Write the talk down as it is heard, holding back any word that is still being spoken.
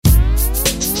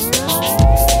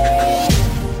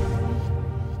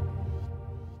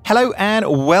Hello and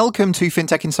welcome to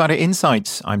FinTech Insider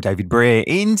Insights. I'm David Breer.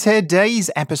 In today's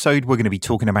episode, we're going to be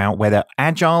talking about whether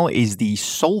Agile is the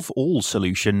solve-all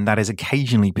solution that is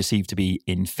occasionally perceived to be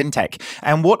in FinTech,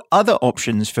 and what other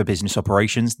options for business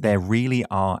operations there really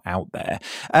are out there.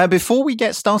 Before we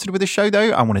get started with the show,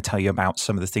 though, I want to tell you about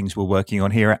some of the things we're working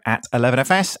on here at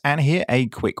 11FS, and hear a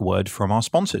quick word from our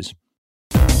sponsors.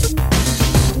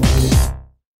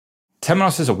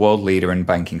 Temenos is a world leader in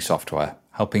banking software,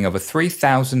 helping over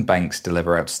 3,000 banks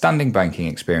deliver outstanding banking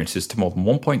experiences to more than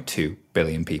 1.2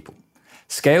 billion people.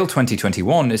 Scale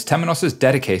 2021 is Temenos'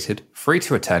 dedicated,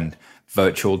 free-to-attend,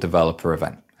 virtual developer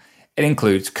event. It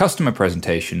includes customer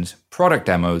presentations, product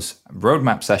demos,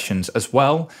 roadmap sessions, as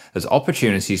well as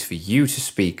opportunities for you to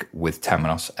speak with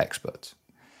Temenos experts.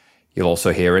 You'll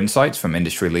also hear insights from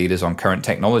industry leaders on current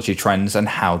technology trends and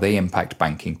how they impact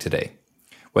banking today.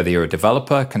 Whether you're a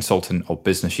developer, consultant, or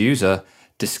business user,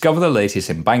 discover the latest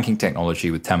in banking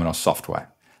technology with Temenos software.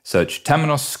 Search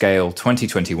Temenos Scale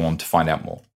 2021 to find out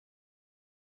more.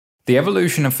 The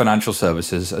evolution of financial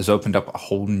services has opened up a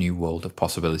whole new world of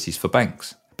possibilities for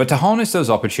banks. But to harness those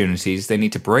opportunities, they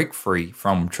need to break free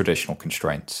from traditional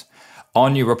constraints. Our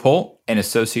new report, in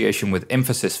association with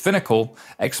Infosys Finacle,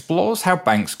 explores how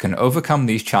banks can overcome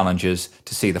these challenges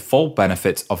to see the full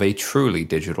benefits of a truly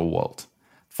digital world.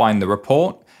 Find the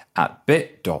report at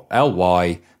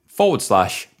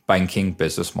bit.ly/banking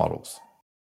business models.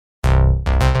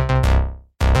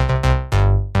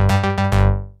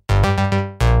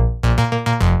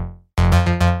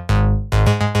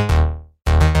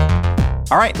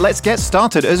 All right, let's get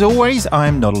started. As always,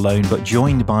 I'm not alone, but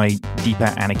joined by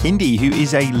Deepa Anakindi, who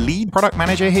is a lead product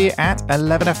manager here at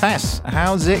 11FS.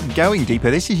 How's it going,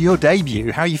 Deepa? This is your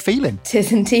debut. How are you feeling? It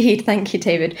is indeed. Thank you,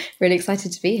 David. Really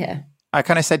excited to be here. I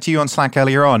kind of said to you on Slack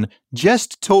earlier on,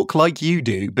 just talk like you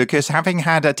do, because having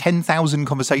had 10,000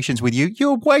 conversations with you,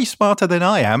 you're way smarter than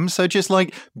I am. So just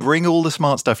bring all the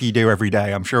smart stuff you do every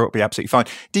day. I'm sure it'll be absolutely fine.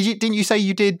 Didn't you say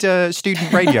you did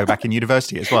student radio back in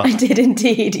university as well? I did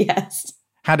indeed, yes.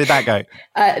 How did that go?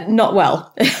 Not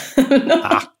well.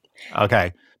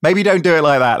 Okay. Maybe don't do it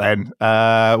like that then.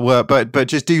 But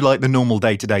just do the normal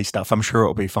day-to-day stuff. I'm sure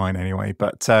it'll be fine anyway.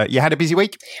 But you had a busy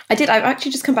week? I did. I've actually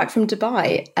just come back from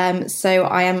Dubai. So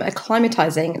I am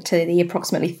acclimatizing to the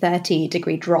approximately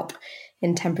 30-degree drop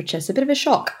in temperature. So a bit of a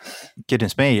shock.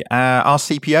 Goodness me. Our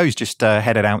CPO's just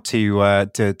headed out to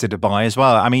Dubai as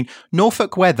well. I mean,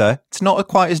 Norfolk weather, it's not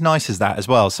quite as nice as that as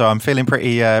well. So I'm feeling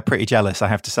pretty jealous, I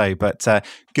have to say. But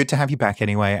good to have you back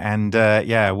anyway. And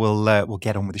we'll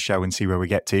get on with the show and see where we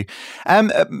get to.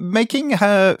 Making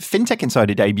her FinTech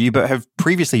Insider debut, but have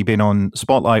previously been on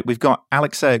Spotlight, we've got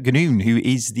Alexa Ganoon, who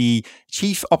is the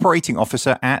Chief Operating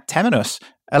Officer at Temenos.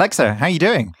 Alexa, how are you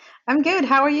doing? I'm good.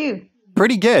 How are you?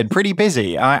 Pretty good, pretty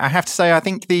busy. I have to say, I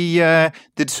think the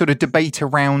sort of debate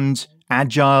around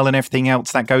Agile and everything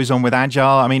else that goes on with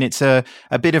Agile, I mean, it's a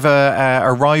bit of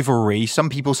a rivalry. Some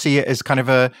people see it as kind of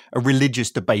a religious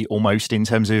debate almost in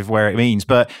terms of where it means.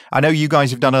 But I know you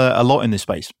guys have done a lot in this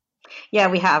space. Yeah,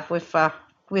 we have. We're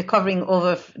covering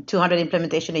over 200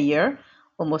 implementation a year,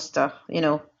 almost pretty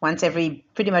much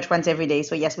once every day.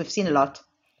 So yes, we've seen a lot.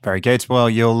 Very good. Well,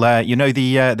 you'll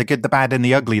the good, the bad, and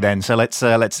the ugly then. So let's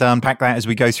unpack that as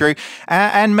we go through.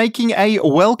 And making a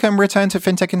welcome return to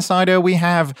FinTech Insider, we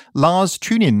have Lars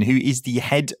Tunin, who is the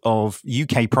head of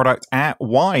UK product at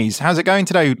Wise. How's it going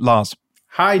today, Lars?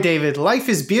 Hi, David. Life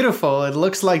is beautiful. It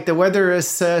looks like the weather is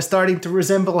starting to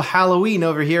resemble Halloween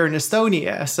over here in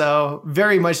Estonia. So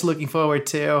very much looking forward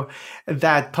to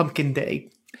that pumpkin day.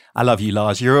 I love you,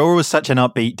 Lars. You're always such an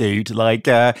upbeat dude.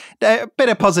 A bit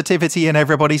of positivity in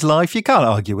everybody's life. You can't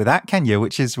argue with that, can you?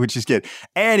 Which is good.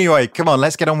 Anyway, come on,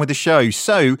 let's get on with the show.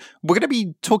 So we're going to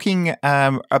be talking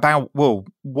about,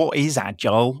 what is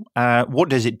Agile? What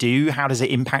does it do? How does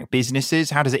it impact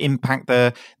businesses? How does it impact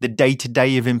the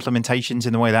day-to-day of implementations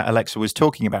in the way that Alexa was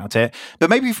talking about it? But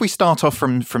maybe if we start off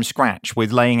from scratch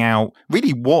with laying out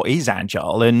really what is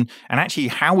Agile and actually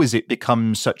how has it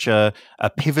become such a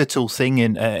pivotal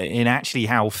thing in actually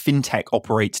how FinTech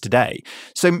operates today.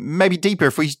 So maybe Deepa,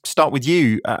 if we start with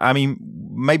you,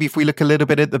 maybe if we look a little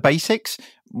bit at the basics,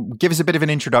 give us a bit of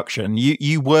an introduction.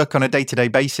 You work on a day-to-day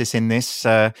basis in this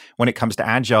when it comes to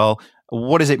Agile.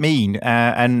 What does it mean?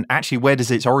 And actually, where does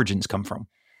its origins come from?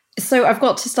 So I've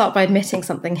got to start by admitting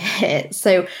something here.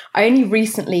 So I only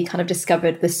recently kind of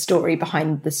discovered the story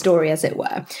behind the story, as it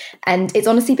were. And it's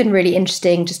honestly been really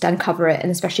interesting just to uncover it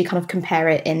and especially kind of compare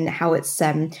it in how it's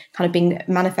kind of being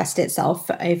manifested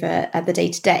itself over the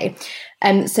day-to-day.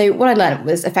 So what I learned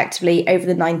was effectively over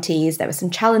the 90s, there were some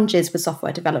challenges with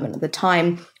software development at the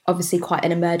time, obviously quite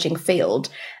an emerging field.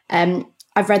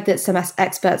 I've read that some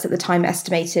experts at the time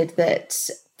estimated that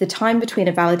the time between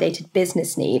a validated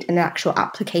business need and an actual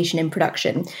application in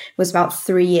production was about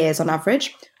 3 years on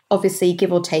average. Obviously,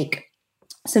 give or take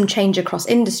some change across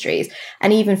industries.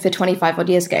 And even for 25 odd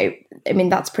years ago, I mean,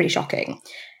 that's pretty shocking.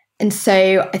 And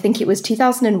so I think it was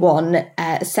 2001,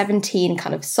 17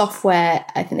 kind of software,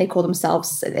 I think they call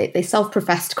themselves, they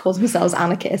self-professed call themselves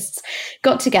anarchists,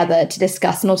 got together to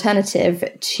discuss an alternative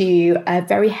to a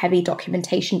very heavy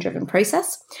documentation-driven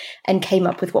process and came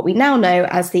up with what we now know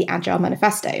as the Agile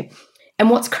Manifesto.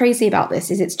 And what's crazy about this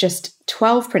is it's just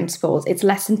 12 principles. It's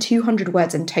less than 200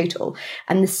 words in total.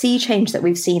 And the sea change that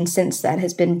we've seen since then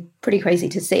has been pretty crazy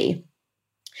to see.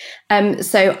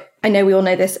 So I know we all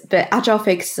know this, but Agile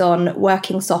focuses on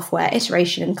working software,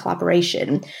 iteration and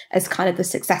collaboration as kind of the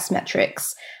success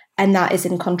metrics. And that is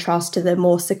in contrast to the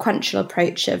more sequential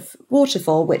approach of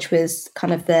waterfall, which was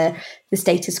kind of the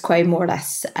status quo more or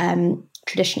less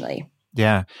traditionally.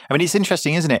 Yeah. I mean, it's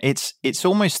interesting, isn't it? It's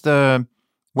almost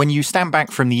when you stand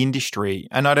back from the industry,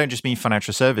 and I don't just mean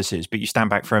financial services, but you stand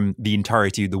back from the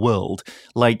entirety of the world,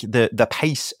 like the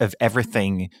pace of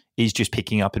everything is just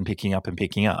picking up and picking up and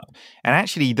picking up. And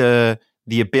actually the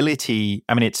ability,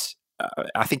 I mean,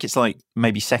 I think it's like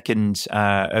maybe second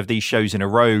of these shows in a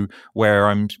row where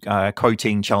I'm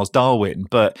quoting Charles Darwin,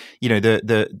 but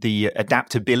the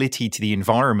adaptability to the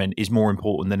environment is more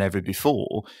important than ever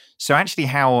before. So actually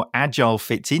how Agile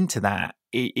fits into that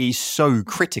is so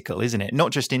critical, isn't it?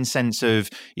 Not just in sense of,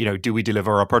 do we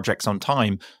deliver our projects on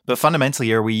time, but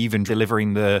fundamentally, are we even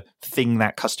delivering the thing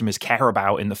that customers care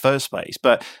about in the first place?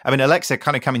 But I mean, Alexa,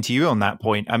 kind of coming to you on that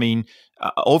point, I mean,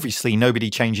 obviously nobody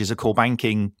changes a core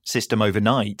banking system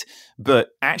overnight, but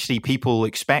actually people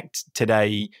expect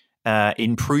today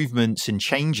improvements and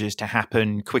changes to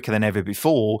happen quicker than ever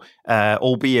before,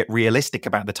 albeit realistic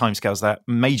about the timescales that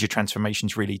major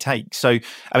transformations really take. So,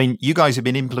 I mean, you guys have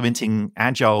been implementing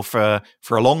Agile for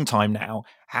a long time now.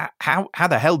 How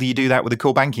the hell do you do that with a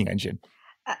core banking engine?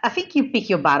 I think you pick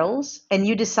your battles and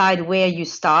you decide where you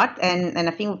start. And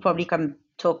I think we'll probably come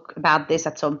talk about this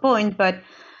at some point, but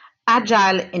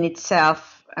Agile in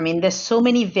itself, I mean, there's so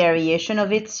many variation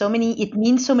of it, it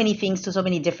means so many things to so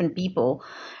many different people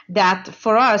that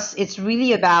for us, it's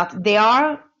really about, there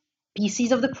are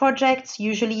pieces of the projects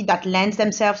usually that lends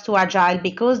themselves to Agile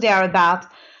because they are about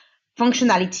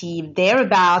functionality. They're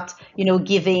about,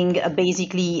 giving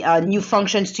basically new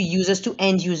functions to users, to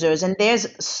end users. And there's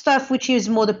stuff which is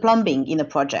more the plumbing in a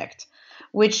project,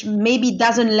 which maybe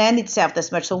doesn't lend itself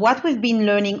as much. So what we've been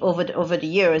learning over the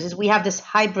years is we have this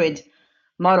hybrid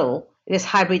model, this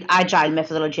hybrid Agile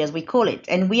methodology, as we call it.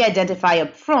 And we identify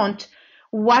up front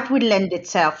what would lend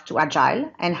itself to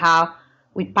Agile and how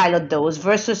we pilot those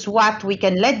versus what we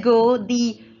can let go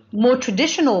the more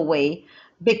traditional way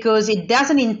because it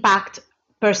doesn't impact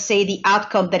per se the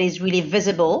outcome that is really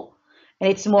visible. And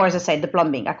it's more, as I said, the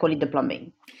plumbing. I call it the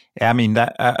plumbing. Yeah, I mean,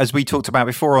 that as we talked about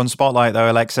before on Spotlight, though,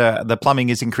 Alexa, the plumbing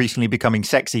is increasingly becoming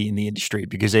sexy in the industry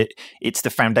because it's the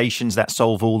foundations that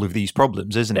solve all of these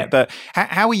problems, isn't it? But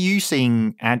how are you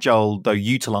seeing Agile, though,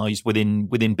 utilized within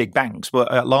big banks? Well,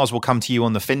 Lars will come to you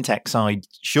on the fintech side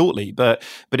shortly, but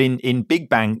in big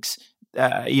banks,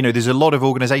 there's a lot of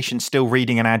organizations still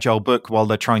reading an Agile book while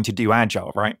they're trying to do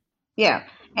Agile, right? Yeah,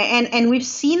 and we've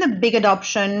seen a big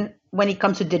adoption when it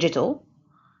comes to digital.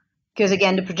 Because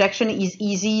again, the projection is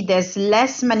easy. There's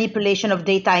less manipulation of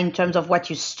data in terms of what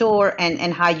you store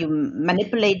and how you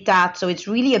manipulate that. So it's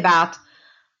really about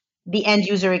the end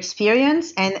user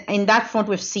experience. And in that front,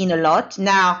 we've seen a lot.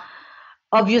 Now,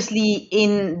 obviously,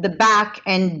 in the back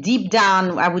and deep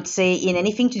down, I would say in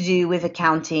anything to do with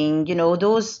accounting,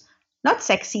 those not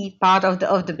sexy part of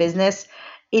the business,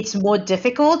 it's more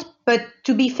difficult. But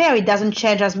to be fair, it doesn't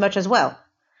change as much as well.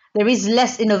 There is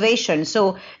less innovation.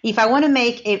 So if I want to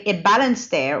make a balance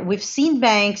there, we've seen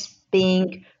banks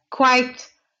being quite,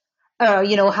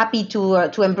 happy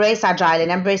to embrace Agile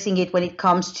and embracing it when it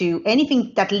comes to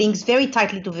anything that links very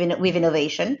tightly with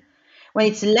innovation. When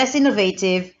it's less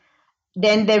innovative,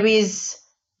 then there is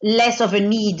less of a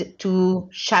need to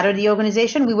shatter the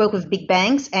organization. We work with big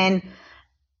banks and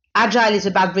Agile is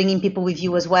about bringing people with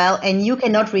you as well. And you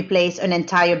cannot replace an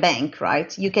entire bank,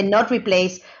 right? You cannot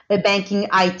replace a banking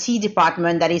IT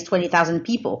department that is 20,000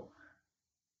 people.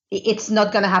 It's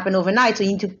not going to happen overnight. So you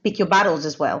need to pick your battles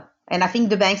as well. And I think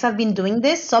the banks have been doing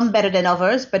this, some better than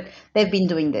others, but they've been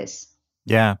doing this.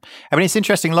 Yeah. I mean, it's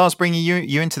interesting, Lars, bringing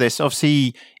you into this.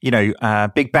 Obviously,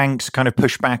 big banks kind of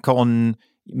push back on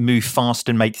move fast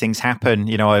and make things happen.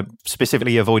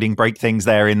 Specifically avoiding break things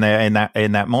there in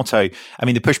that motto. I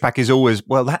mean, the pushback is always,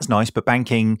 well, that's nice, but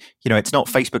banking, it's not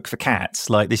Facebook for cats.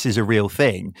 Like, this is a real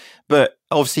thing. But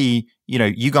obviously,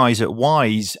 you guys at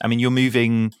Wise, I mean, you're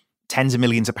moving tens of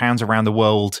millions of pounds around the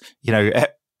world,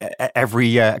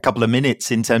 every couple of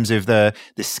minutes in terms of the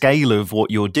scale of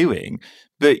what you're doing.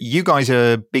 But you guys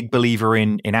are a big believer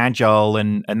in Agile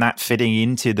and that fitting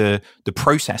into the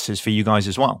processes for you guys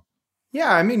as well.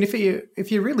 Yeah, I mean, if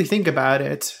you really think about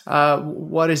it,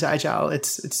 what is Agile?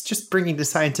 It's just bringing the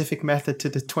scientific method to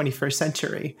the 21st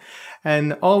century.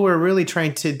 And all we're really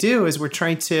trying to do is we're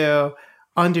trying to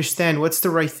understand what's the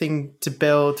right thing to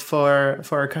build for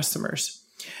our customers.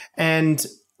 And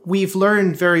we've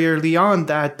learned very early on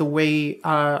that the way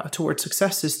towards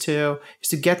success is to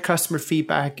get customer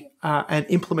feedback and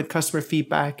implement customer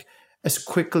feedback as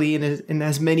quickly and in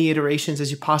as many iterations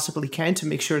as you possibly can to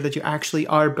make sure that you actually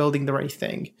are building the right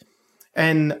thing.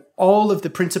 And all of the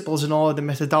principles and all of the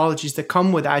methodologies that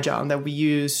come with Agile and that we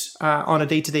use on a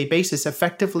day-to-day basis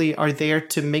effectively are there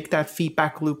to make that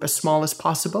feedback loop as small as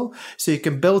possible. So you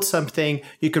can build something,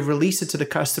 you can release it to the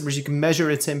customers, you can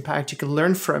measure its impact, you can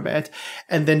learn from it,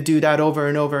 and then do that over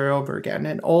and over and over again.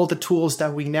 And all the tools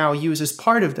that we now use as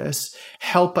part of this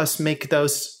help us make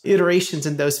those iterations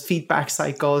and those feedback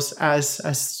cycles as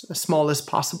small as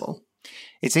possible.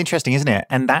 It's interesting, isn't it?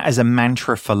 And that as a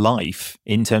mantra for life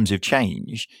in terms of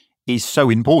change is so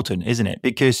important, isn't it?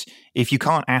 Because if you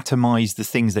can't atomize the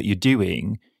things that you're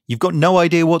doing, you've got no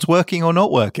idea what's working or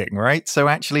not working, right? So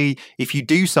actually, if you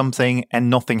do something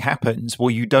and nothing happens, well,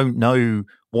 you don't know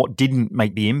what didn't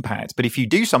make the impact. But if you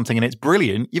do something and it's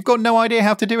brilliant, you've got no idea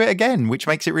how to do it again, which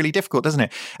makes it really difficult, doesn't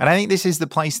it? And I think this is the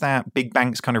place that big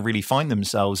banks kind of really find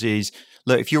themselves is,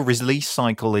 look, if your release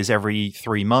cycle is every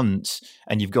 3 months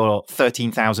and you've got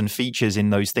 13,000 features in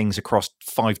those things across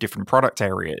 5 different product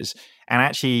areas, and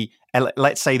actually,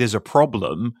 let's say there's a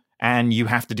problem and you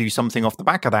have to do something off the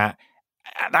back of that,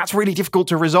 that's really difficult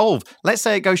to resolve. Let's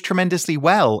say it goes tremendously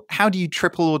well. How do you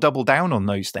triple or double down on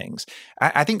those things?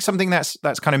 I think something that's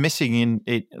kind of missing in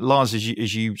it, Lars,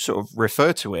 as you sort of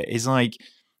refer to it, is like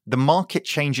the market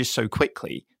changes so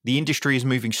quickly. The industry is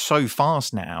moving so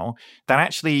fast now that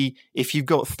actually, if you've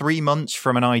got 3 months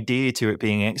from an idea to it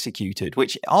being executed,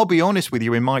 which I'll be honest with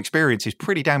you, in my experience, is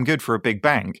pretty damn good for a big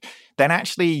bank, then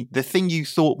actually the thing you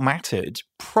thought mattered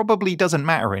probably doesn't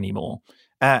matter anymore.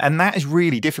 And that is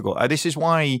really difficult. This is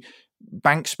why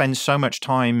banks spend so much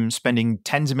time spending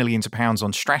tens of millions of pounds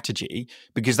on strategy,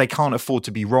 because they can't afford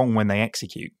to be wrong when they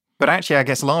execute. But actually, I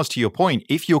guess, Lars, to your point,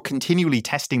 if you're continually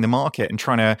testing the market and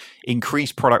trying to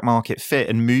increase product market fit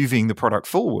and moving the product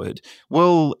forward,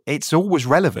 well, it's always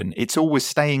relevant. It's always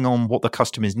staying on what the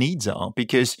customer's needs are,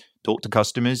 because talk to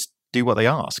customers, do what they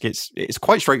ask. It's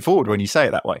quite straightforward when you say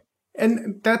it that way.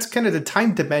 And that's kind of the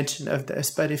time dimension of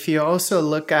this. But if you also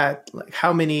look at like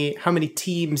how many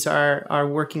teams are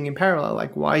working in parallel,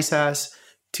 like Wise has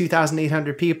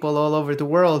 2,800 people all over the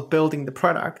world building the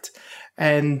product,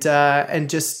 and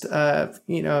just on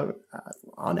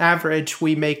average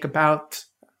we make about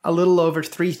a little over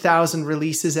 3,000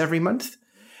 releases every month.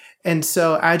 And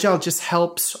so Agile just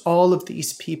helps all of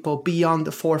these people be on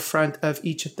the forefront of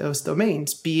each of those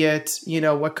domains, be it,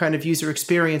 what kind of user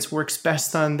experience works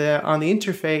best on the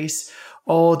interface,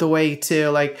 all the way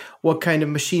to like what kind of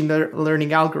machine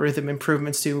learning algorithm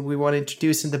improvements do we want to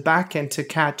introduce in the backend to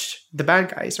catch the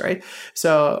bad guys, right?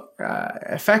 So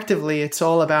effectively, it's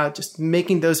all about just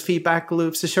making those feedback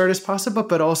loops as short as possible,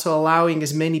 but also allowing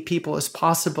as many people as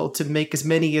possible to make as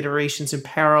many iterations in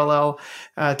parallel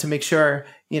to make sure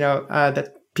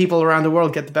that people around the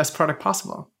world get the best product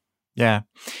possible. Yeah.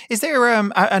 Is there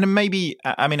and maybe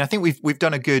I think we've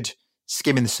done a good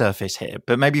skim in the surface here,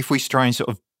 but maybe if we try and sort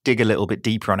of dig a little bit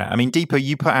deeper on it. I mean, Deepa,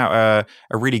 you put out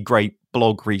a really great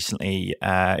blog recently.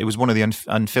 It was one of the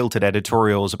unfiltered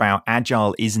editorials about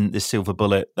Agile isn't the silver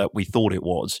bullet that we thought it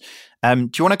was. Do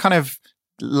you want to kind of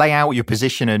lay out your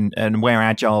position and where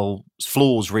Agile's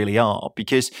flaws really are?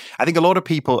 Because I think a lot of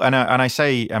people, and I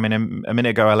say, I mean, a minute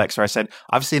ago, Alexa, I said,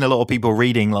 I've seen a lot of people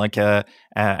reading like an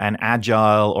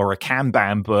Agile or a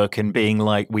Kanban book and being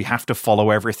like, we have to follow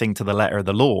everything to the letter of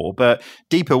the law. But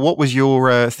Deepa, what was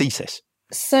your thesis?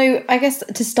 So I guess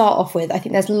to start off with, I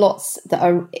think there's lots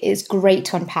that is great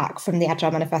to unpack from the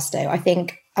Agile Manifesto. I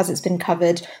think, as it's been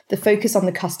covered, the focus on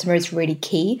the customer is really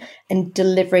key, and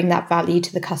delivering that value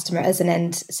to the customer as an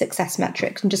end success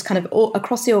metric, and just kind of all,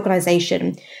 across the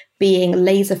organization, being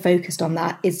laser focused on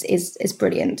that is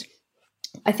brilliant.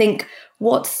 I think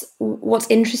what's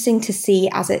interesting to see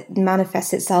as it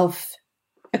manifests itself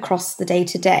across the day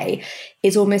to day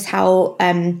is almost how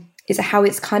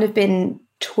it's kind of been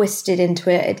twisted into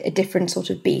a different sort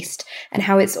of beast, and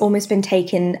how it's almost been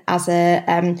taken as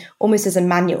almost as a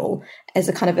manual, as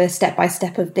a kind of a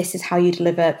step-by-step of this is how you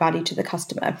deliver value to the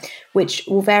customer, which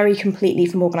will vary completely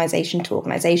from organization to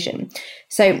organization.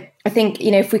 So I think,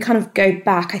 if we kind of go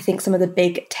back, I think some of the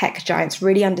big tech giants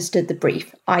really understood the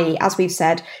brief, i.e., as we've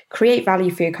said, create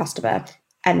value for your customer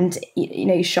and,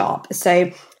 sharp.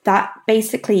 So that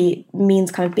basically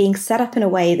means kind of being set up in a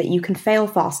way that you can fail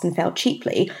fast and fail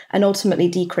cheaply and ultimately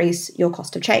decrease your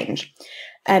cost of change.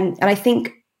 And I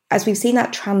think as we've seen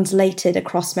that translated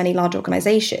across many large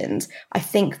organizations, I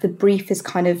think the brief has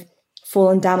kind of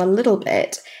fallen down a little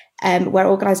bit, where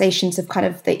organizations have kind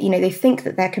of, they think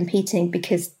that they're competing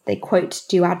because they, quote,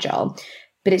 do Agile.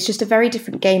 But it's just a very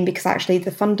different game because actually the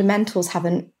fundamentals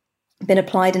haven't been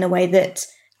applied in a way that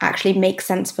actually makes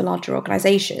sense for larger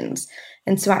organizations.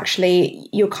 And so actually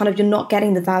you're not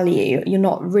getting the value. You're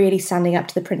not really standing up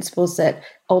to the principles that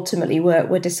ultimately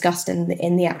were discussed in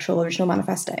the actual original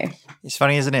manifesto. It's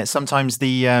funny, isn't it? Sometimes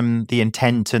the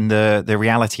intent and the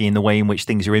reality in the way in which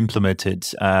things are implemented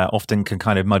often can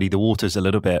kind of muddy the waters a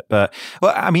little bit. But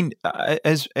well, I mean,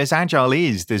 as Agile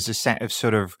is, there's a set of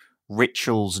sort of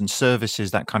rituals and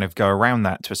services that kind of go around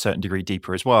that to a certain degree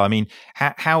deeper as well. I mean,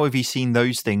 how have you seen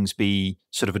those things be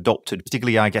sort of adopted,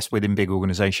 particularly, I guess, within big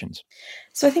organizations?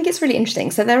 So I think it's really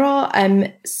interesting. So there are,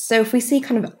 so if we see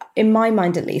kind of, in my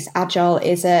mind at least, Agile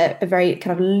is a very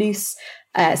kind of loose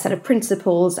set of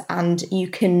principles, and you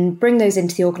can bring those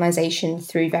into the organization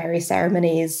through various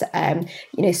ceremonies.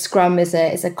 Scrum is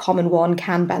a common one.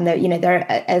 Kanban, there,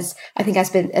 as I think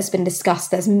has been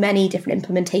discussed, there's many different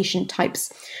implementation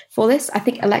types for this. I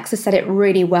think Alexa said it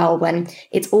really well when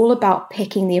it's all about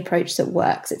picking the approach that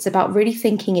works. It's about really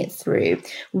thinking it through,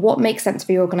 what makes sense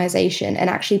for your organization, and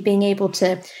actually being able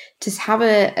to have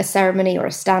a ceremony or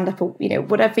a stand-up or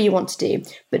whatever you want to do,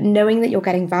 but knowing that you're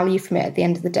getting value from it at the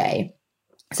end of the day.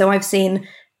 So I've seen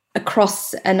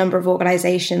across a number of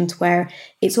organizations where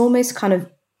it's almost kind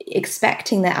of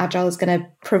expecting that Agile is going to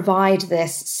provide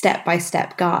this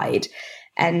step-by-step guide.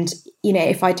 And,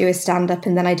 if I do a stand-up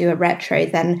and then I do a retro,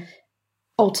 then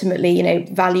ultimately,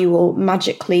 value will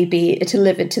magically be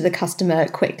delivered to the customer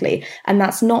quickly. And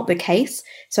that's not the case.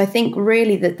 So I think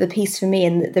really that the piece for me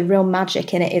and the real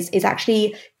magic in it is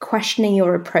actually questioning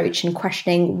your approach and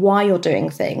questioning why you're doing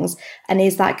things. And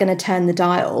is that going to turn the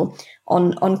dial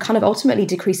on kind of ultimately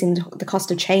decreasing the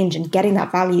cost of change and getting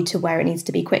that value to where it needs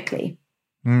to be quickly?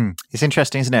 It's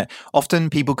interesting, isn't it?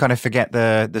 Often people kind of forget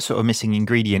the sort of missing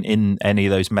ingredient in any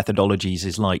of those methodologies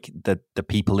is like the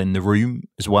people in the room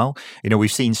as well.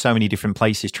 We've seen so many different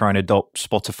places trying to adopt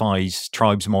Spotify's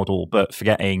tribes model, but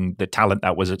forgetting the talent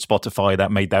that was at Spotify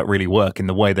that made that really work in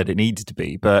the way that it needed to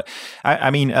be. But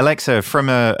I mean, Alexa, from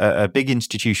a big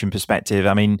institution perspective,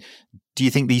 I mean, do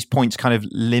you think these points kind of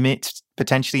limit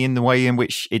potentially in the way in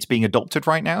which it's being adopted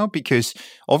right now? Because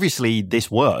obviously this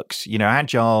works.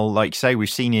 Agile, like say we've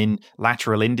seen in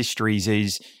lateral industries,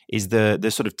 is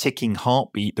the sort of ticking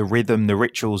heartbeat, the rhythm, the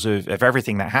rituals of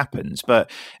everything that happens.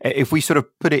 But if we sort of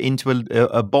put it into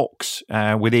a box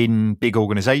within big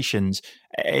organizations,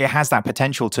 it has that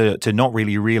potential to not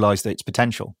really realize its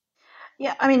potential.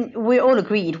 Yeah, I mean, we all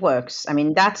agree it works. I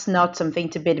mean, that's not something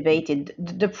to be debated.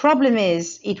 The problem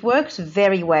is it works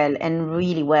very well and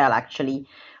really well, actually,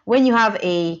 when you have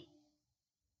a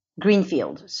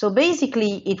greenfield. So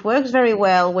basically, it works very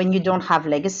well when you don't have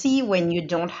legacy, when you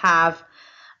don't have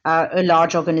a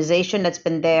large organization that's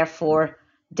been there for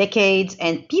decades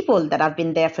and people that have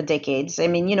been there for decades. I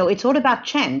mean, it's all about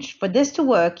change. For this to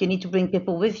work, you need to bring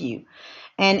people with you.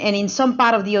 And in some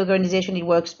part of the organization, it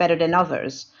works better than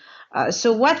others.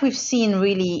 So what we've seen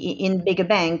really in bigger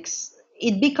banks,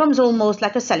 it becomes almost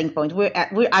like a selling point. We're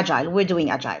agile. We're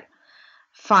doing agile.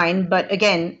 Fine, but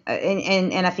again,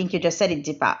 and I think you just said it,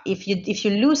 Deepa. If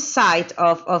you lose sight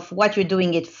of what you're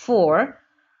doing it for,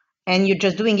 and you're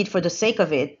just doing it for the sake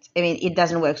of it, I mean, it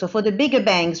doesn't work. So for the bigger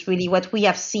banks, really, what we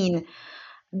have seen,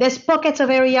 there's pockets of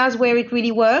areas where it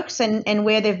really works and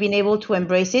where they've been able to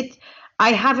embrace it.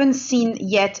 I haven't seen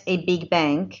yet a big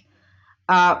bank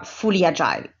fully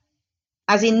agile.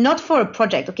 As in, not for a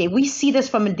project. Okay, we see this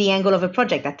from the angle of a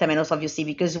project at Temenos, obviously,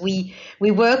 because we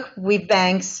work with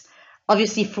banks,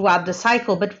 obviously, throughout the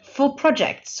cycle, but for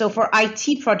projects. So for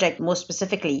IT project, more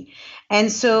specifically.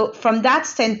 And so from that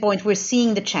standpoint, we're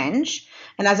seeing the change.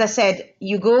 And as I said,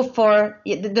 you go for,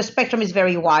 the spectrum is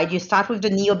very wide. You start with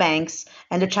the neobanks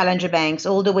and the challenger banks,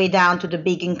 all the way down to the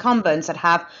big incumbents that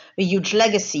have a huge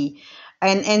legacy.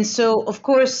 And so, of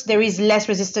course, there is less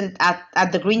resistance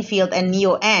at the greenfield and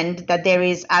neo end that there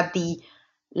is at the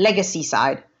legacy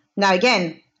side. Now,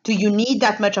 again, do you need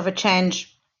that much of a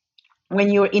change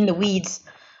when you're in the weeds?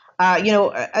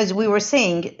 as we were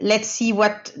saying, let's see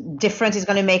what difference it's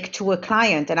going to make to a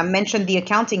client. And I mentioned the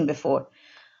accounting before.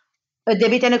 A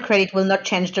debit and a credit will not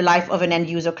change the life of an end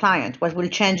user client. What will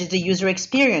change is the user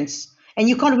experience. And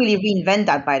you can't really reinvent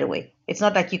that, by the way. It's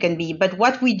not like you can be, but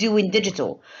what we do in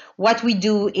digital, what we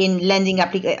do in lending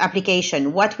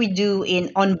application, what we do in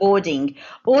onboarding,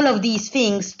 all of these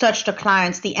things touch the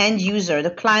clients, the end user, the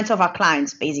clients of our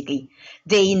clients, basically,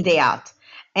 day in, day out.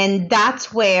 And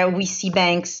that's where we see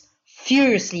banks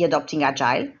furiously adopting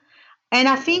Agile. And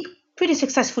I think pretty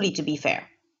successfully, to be fair.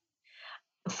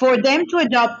 For them to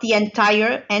adopt the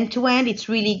entire end-to-end, it's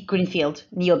really greenfield,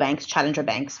 neobanks, challenger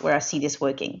banks, where I see this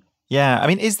working. Yeah, I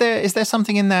mean, is there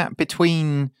something in that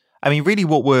between? I mean, really,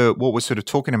 what we're sort of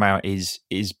talking about is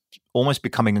almost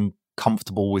becoming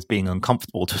uncomfortable with being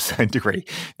uncomfortable to a certain degree,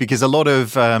 because a lot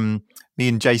of me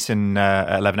and Jason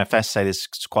at 11FS say this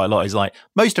quite a lot. Is like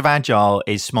most of Agile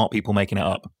is smart people making it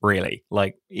up, really.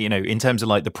 Like, you know, in terms of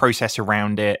like the process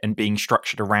around it and being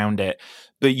structured around it.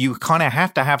 But you kind of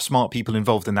have to have smart people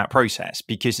involved in that process,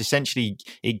 because essentially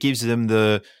it gives them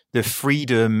the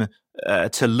freedom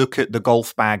to look at the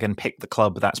golf bag and pick the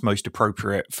club that's most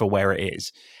appropriate for where it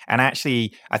is. And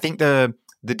actually, I think the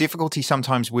difficulty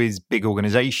sometimes with big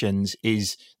organizations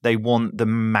is they want the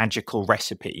magical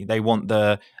recipe. They want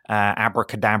the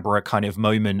abracadabra kind of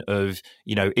moment of,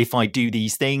 you know, if I do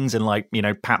these things and like, you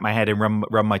know, pat my head and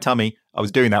run my tummy. I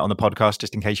was doing that on the podcast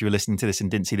just in case you were listening to this and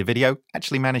didn't see the video.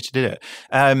 Actually managed to do it.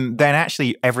 Then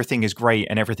actually everything is great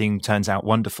and everything turns out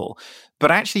wonderful. But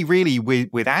actually really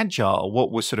with Agile,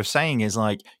 what we're sort of saying is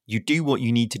like, you do what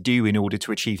you need to do in order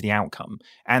to achieve the outcome.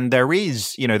 And there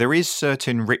is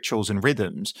certain rituals and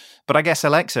rhythms. But I guess,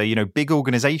 Alexa, you know, big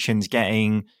organizations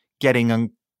getting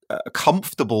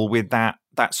comfortable with that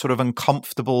sort of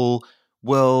uncomfortable,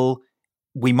 well,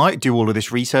 we might do all of this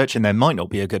research and there might not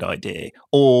be a good idea,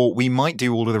 or we might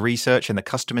do all of the research and the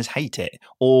customers hate it,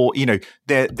 or, you know,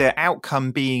 their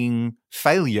outcome being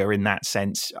failure in that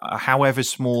sense, however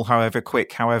small, however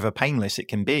quick, however painless it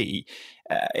can be,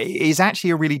 is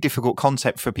actually a really difficult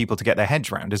concept for people to get their heads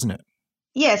around, isn't it?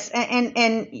 Yes,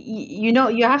 and you know,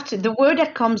 you have to, the word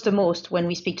that comes the most when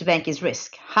we speak to bank is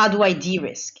risk. How do I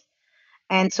de-risk?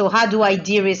 And so how do I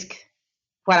de-risk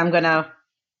what I'm going to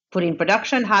put in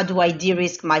production? How do I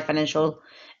de-risk my financial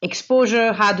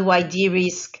exposure? How do I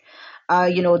de-risk,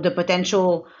 the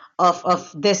potential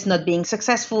of this not being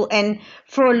successful? And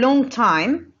for a long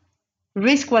time,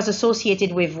 risk was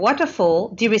associated with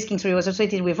waterfall, de-risking, was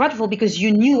associated with waterfall because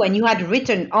you knew and you had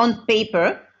written on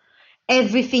paper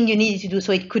everything you needed to do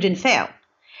so it couldn't fail.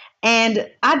 And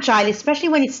Agile, especially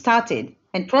when it started,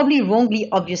 and probably wrongly,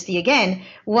 obviously, again,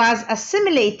 was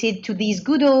assimilated to these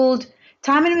good old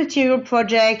time and material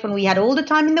project when we had all the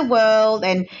time in the world,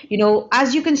 and, you know,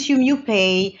 as you consume, you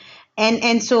pay,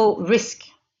 and so risk.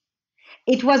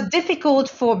 It was difficult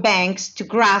for banks to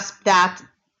grasp that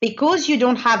because you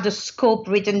don't have the scope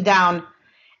written down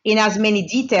in as many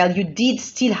detail, you did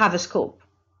still have a scope.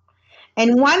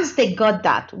 And once they got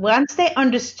that, once they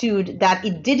understood that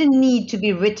it didn't need to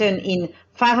be written in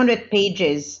 500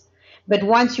 pages, but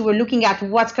once you were looking at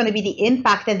what's going to be the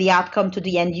impact and the outcome to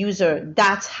the end user,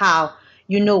 that's how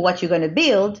you know what you're going to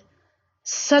build,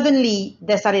 suddenly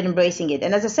they started embracing it.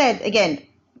 And as I said, again,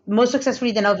 more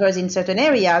successfully than others in certain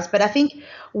areas. But I think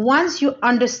once you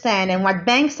understand, and what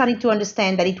banks started to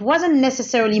understand, that it wasn't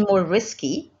necessarily more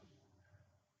risky,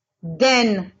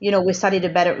 then, you know, we started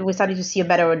to see a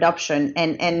better adoption,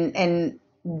 and then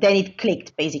it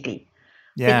clicked, basically.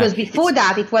 Yeah. Because before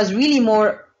that, it was really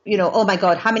more, you know, oh my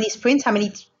God, how many sprints, how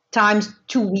many times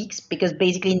 2 weeks? Because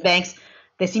basically in banks,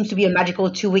 there seems to be a magical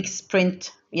 2-week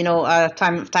sprint, you know,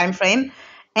 time frame.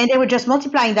 And they were just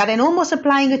multiplying that and almost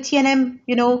applying a T&M,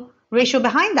 you know, ratio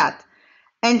behind that.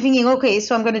 And thinking, okay,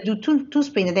 so I'm going to do two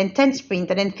sprints and then 10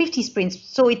 sprints and then 50 sprints.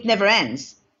 So it never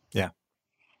ends. Yeah.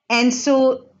 And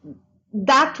so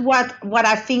that's what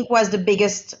I think was the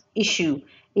biggest issue,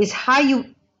 is how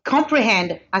you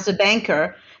comprehend as a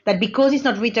banker that because it's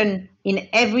not written in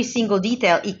every single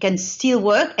detail, it can still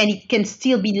work and it can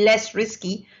still be less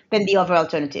risky than the other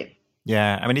alternative.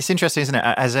 Yeah, I mean, it's interesting, isn't it?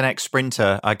 As an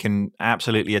ex-sprinter, I can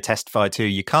absolutely testify to,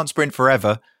 you can't sprint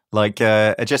forever. Like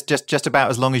just about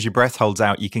as long as your breath holds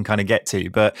out, you can kind of get to.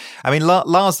 But I mean,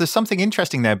 Lars, there's something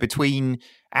interesting there between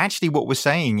actually what we're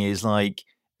saying is like,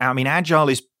 I mean, Agile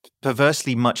is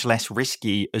perversely much less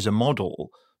risky as a model,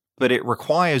 but it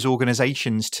requires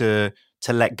organizations to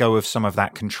let go of some of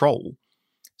that control.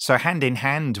 So hand in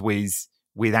hand with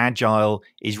Agile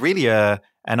is really an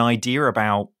idea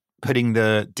about putting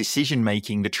the decision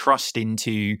making, the trust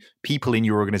into people in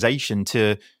your organization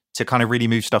to kind of really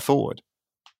move stuff forward.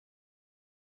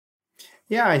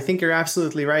 Yeah, I think you're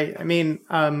absolutely right. I mean,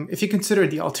 if you consider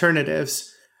the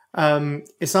alternatives,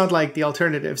 it's not like the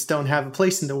alternatives don't have a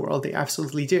place in the world. They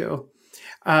absolutely do.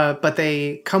 But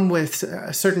they come with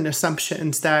certain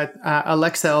assumptions that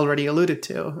Alexa already alluded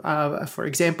to. For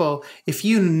example, if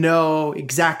you know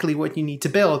exactly what you need to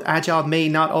build, Agile may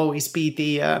not always be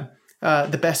the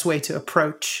best way to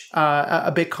approach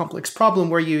a big complex problem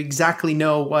where you exactly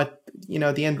know what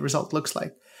the end result looks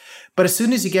like. But as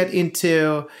soon as you get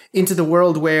into the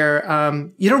world where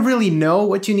you don't really know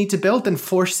what you need to build, then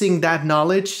forcing that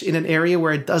knowledge in an area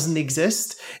where it doesn't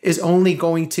exist is only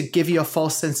going to give you a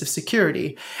false sense of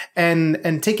security.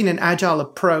 And taking an agile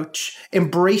approach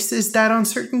embraces that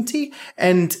uncertainty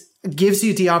and gives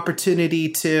you the opportunity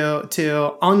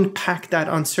to unpack that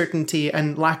uncertainty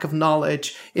and lack of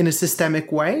knowledge in a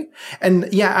systemic way. And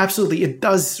yeah, absolutely, it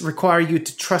does require you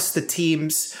to trust the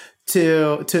teams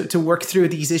to work through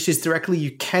these issues directly.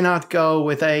 You cannot go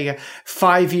with a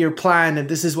 5-year plan and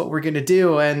this is what we're going to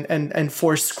do and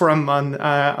force Scrum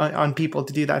on people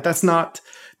to do that. That's not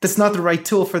the right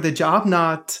tool for the job.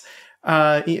 Not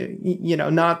every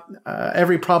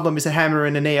problem is a hammer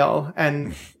and a nail,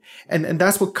 and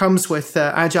that's what comes with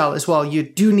Agile as well. You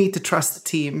do need to trust the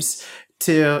teams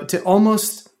to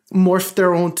almost morph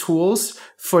their own tools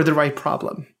for the right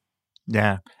problem.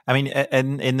 Yeah. I mean,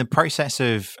 and in the process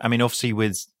of, obviously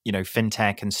with,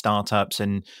 fintech and startups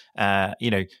and,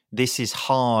 this is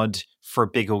hard for a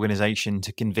big organization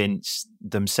to convince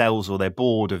themselves or their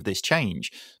board of this change.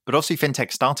 But obviously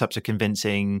fintech startups are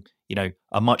convincing, a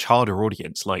much harder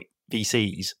audience like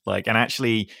VCs, and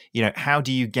actually, how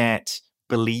do you get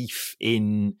belief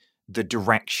in the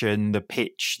direction, the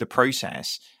pitch, the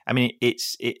process? I mean, it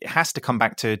has to come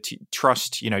back to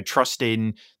trust, trust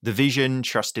in the vision,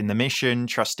 trust in the mission,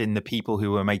 trust in the people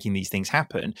who are making these things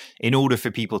happen in order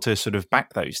for people to sort of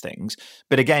back those things.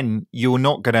 But again, you're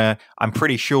not going to, I'm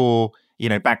pretty sure,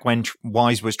 back when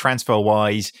Wise was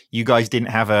TransferWise, you guys didn't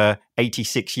have a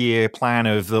 86-year plan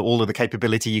of all of the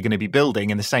capability you're going to be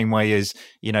building in the same way as,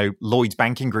 Lloyd's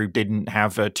Banking Group didn't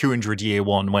have a 200-year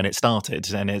one when it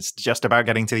started. And it's just about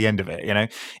getting to the end of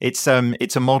it. It's a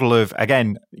model of,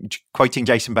 again, quoting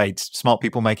Jason Bates, smart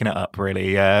people making it up,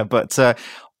 really. But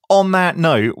on that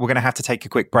note, we're going to have to take a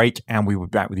quick break and we will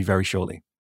be back with you very shortly.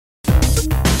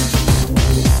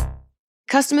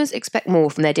 Customers expect more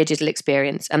from their digital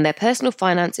experience, and their personal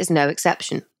finance is no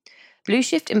exception.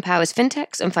 Blueshift empowers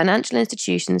fintechs and financial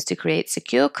institutions to create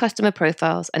secure customer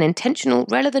profiles and intentional,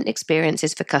 relevant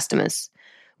experiences for customers.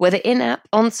 Whether in-app,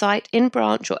 on-site,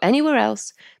 in-branch, or anywhere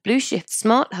else, Blueshift's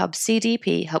Smart Hub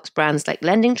CDP helps brands like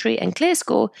LendingTree and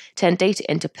ClearScore turn data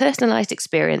into personalized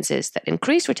experiences that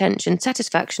increase retention,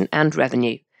 satisfaction, and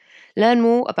revenue. Learn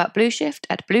more about Blueshift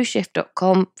at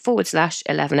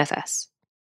blueshift.com/11FS.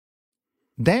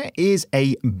 There is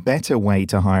a better way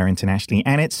to hire internationally,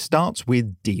 and it starts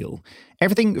with Deal.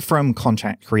 Everything from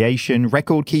contract creation,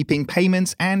 record keeping,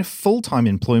 payments, and full-time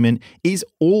employment is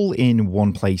all in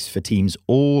one place for teams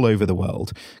all over the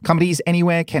world. Companies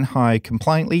anywhere can hire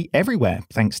compliantly everywhere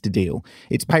thanks to Deal.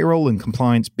 It's payroll and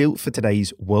compliance built for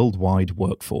today's worldwide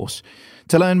workforce.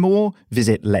 To learn more,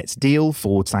 visit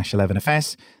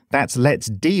letsdeal.com/11FS. That's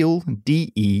letsdeal,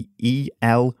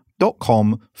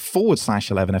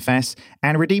 DEEL.com/11FS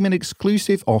and redeem an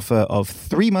exclusive offer of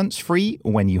 3 months free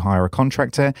when you hire a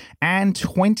contractor and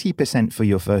 20% for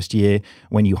your first year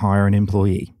when you hire an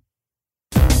employee.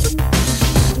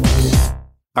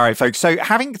 All right, folks. So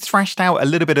having thrashed out a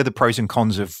little bit of the pros and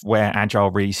cons of where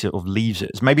Agile really sort of leaves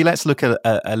us, maybe let's look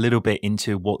a little bit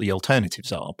into what the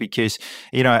alternatives are. Because,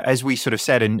 as we sort of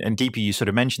said, and Deepa, you sort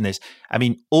of mentioned this,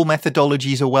 all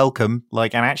methodologies are welcome.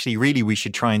 And actually, really, we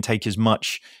should try and take as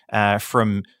much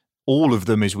from all of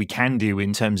them as we can do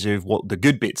in terms of what the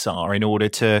good bits are in order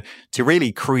to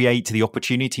really create the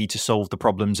opportunity to solve the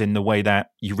problems in the way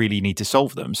that you really need to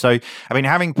solve them. So,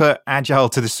 having put Agile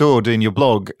to the sword in your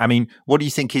blog, what do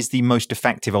you think is the most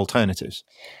effective alternatives?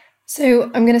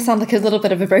 So I'm going to sound like a little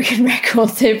bit of a broken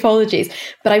record, so apologies.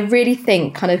 But I really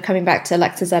think, kind of coming back to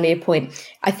Alexa's earlier point,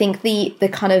 I think the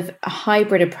kind of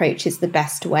hybrid approach is the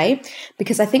best way,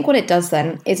 because I think what it does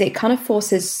then is it kind of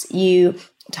forces you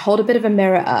to hold a bit of a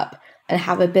mirror up and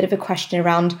have a bit of a question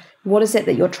around what is it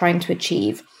that you're trying to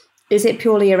achieve? Is it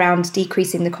purely around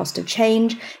decreasing the cost of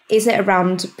change? Is it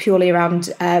purely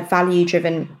around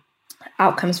value-driven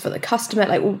outcomes for the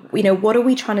customer? What are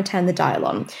we trying to turn the dial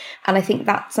on? And I think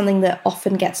that's something that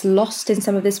often gets lost in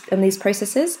some of these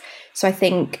processes. So I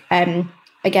think,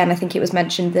 again, I think it was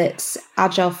mentioned that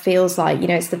Agile feels like,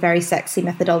 it's the very sexy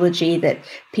methodology that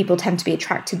people tend to be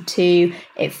attracted to.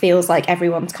 It feels like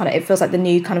it feels like the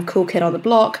new kind of cool kid on the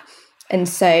block. And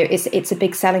so it's a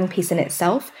big selling piece in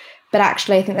itself. But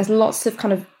actually, I think there's lots of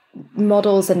kind of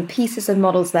models and pieces of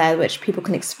models there which people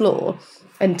can explore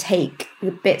and take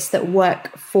the bits that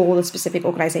work for the specific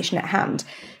organization at hand.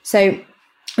 So I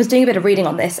was doing a bit of reading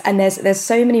on this, and there's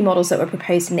so many models that were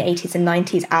proposed in the 80s and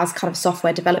 90s as kind of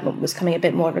software development was becoming a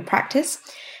bit more of a practice.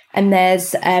 And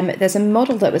there's a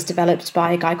model that was developed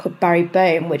by a guy called Barry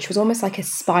Boehm, which was almost like a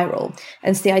spiral.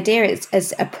 And so the idea is,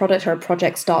 as a product or a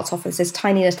project starts off as this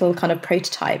tiny little kind of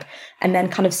prototype, and then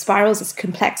kind of spirals as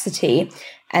complexity,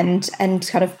 and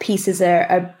kind of pieces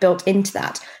are built into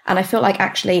that. And I feel like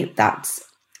actually that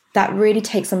really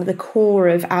takes some of the core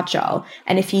of Agile.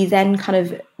 And if you then kind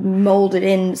of molded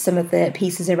in some of the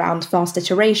pieces around fast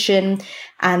iteration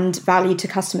and value to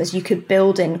customers, you could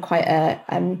build in quite a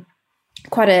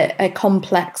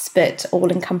complex but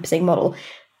all-encompassing model.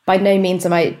 By no means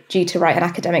am I due to write an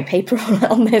academic paper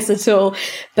on this at all,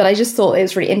 but I just thought it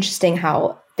was really interesting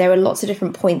how there were lots of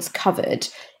different points covered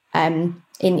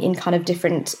in kind of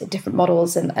different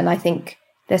models, and I think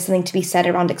there's something to be said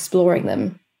around exploring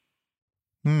them.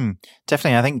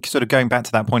 Definitely. I think sort of going back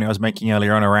to that point I was making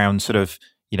earlier on around sort of,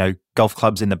 golf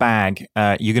clubs in the bag,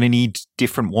 you're going to need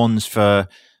different ones for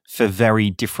very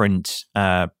different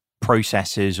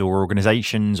processes or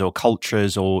organizations or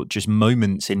cultures or just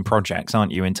moments in projects,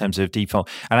 aren't you, in terms of default?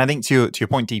 And I think to your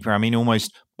point, Deepa, I mean,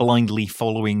 almost blindly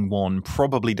following one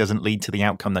probably doesn't lead to the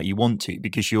outcome that you want to,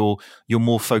 because you're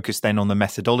more focused then on the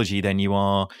methodology than you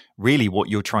are really what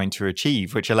you're trying to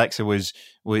achieve, which, Alexa, was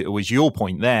your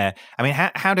point there. I mean,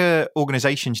 how do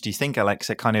organizations, do you think,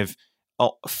 Alexa, kind of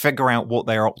figure out what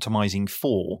they're optimizing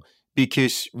for?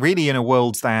 Because really, in a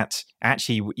world that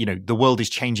actually, the world is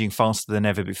changing faster than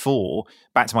ever before,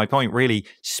 back to my point, really,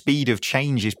 speed of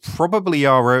change is probably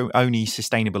our only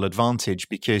sustainable advantage,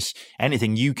 because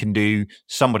anything you can do,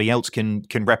 somebody else can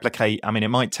replicate. I mean, it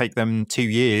might take them 2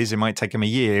 years, it might take them a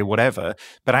year, whatever,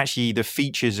 but actually the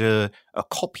features are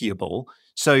copyable.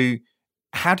 So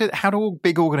how do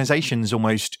big organizations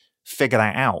almost figure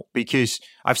that out? Because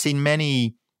I've seen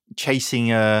many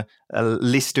chasing a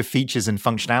list of features and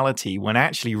functionality when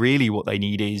actually really what they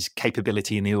need is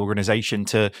capability in the organization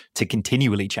to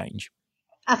continually change.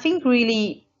 I think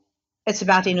really it's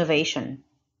about innovation.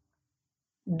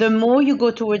 The more you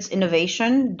go towards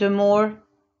innovation, the more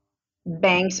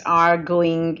banks are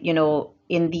going,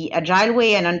 in the agile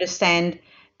way and understand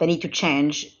they need to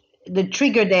change. The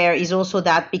trigger there is also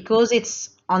that because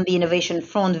it's on the innovation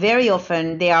front, very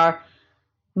often they are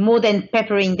more than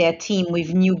peppering their team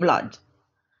with new blood.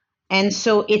 And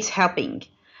so it's helping.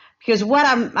 Because what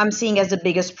I'm seeing as the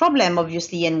biggest problem,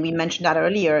 obviously, and we mentioned that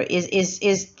earlier, is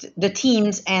the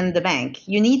teams and the bank.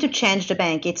 You need to change the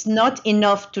bank. It's not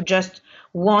enough to just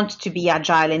want to be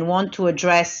agile and want to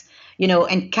address,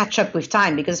 and catch up with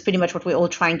time, because it's pretty much what we're all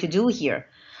trying to do here.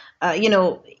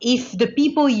 If the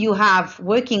people you have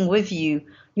working with you,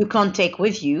 you can't take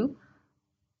with you,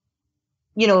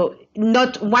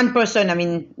 not one person,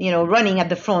 running at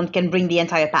the front can bring the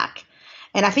entire pack.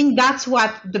 And I think that's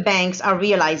what the banks are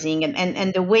realizing.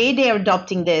 And the way they're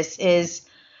adopting this is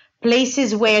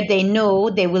places where they know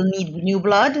they will need new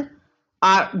blood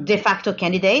are de facto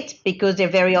candidates, because they're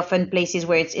very often places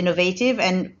where it's innovative,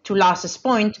 and to Lars's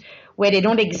point, where they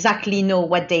don't exactly know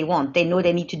what they want. They know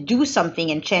they need to do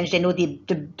something and change. They know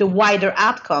the wider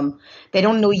outcome. They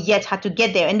don't know yet how to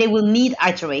get there, and they will need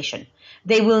iteration.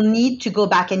 They will need to go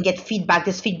back and get feedback,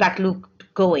 this feedback loop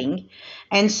going.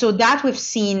 And so that we've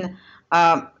seen,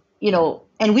 and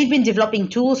we've been developing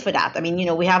tools for that. I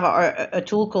mean, we have a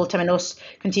tool called Temenos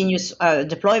Continuous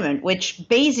Deployment, which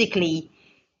basically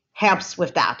helps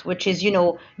with that, which is,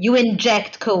 you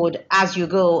inject code as you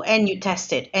go and you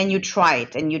test it and you try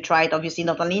it. And you try it obviously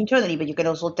not only internally, but you can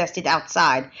also test it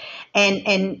outside.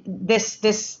 And this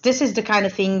is the kind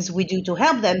of things we do to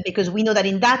help them, because we know that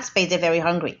in that space they're very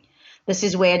hungry. This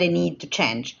is where they need to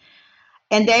change.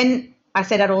 And then I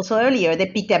said that also earlier, they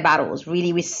pick their battles.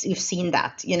 Really, we've seen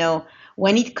that.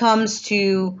 When it comes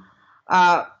to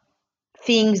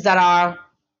things that are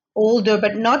older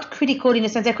but not critical, in a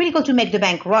sense, they're critical to make the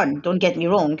bank run, don't get me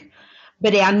wrong,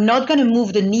 but they are not going to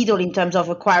move the needle in terms of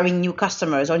acquiring new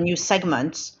customers or new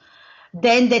segments,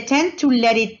 then they tend to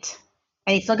let it,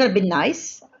 and it's not going to be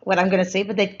nice, what I'm going to say,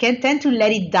 but they can tend to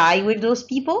let it die with those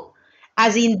people,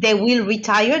 as in they will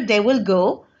retire, they will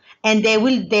go, and there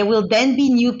will then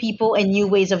be new people and new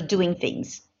ways of doing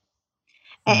things.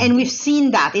 And we've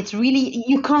seen that. It's really,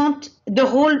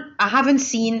 I haven't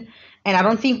seen, and I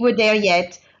don't think we're there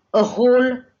yet, a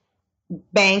whole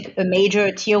bank, a major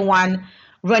tier one,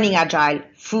 running agile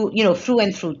through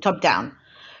and through, top down.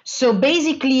 So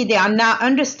basically, they are now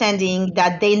understanding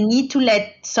that they need to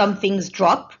let some things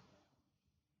drop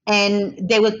and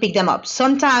they will pick them up.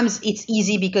 Sometimes it's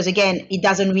easy because, again, it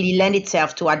doesn't really lend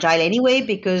itself to Agile anyway,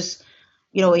 because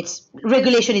it's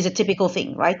regulation is a typical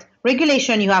thing, right?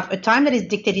 Regulation, you have a time that is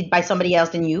dictated by somebody else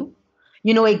than you.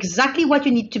 You know exactly what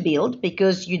you need to build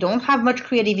because you don't have much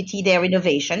creativity there,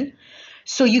 innovation.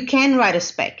 So you can write a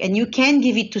spec and you can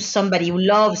give it to somebody who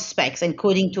loves specs and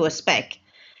coding to a spec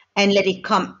and let it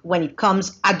come when it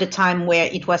comes at the time where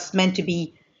it was meant to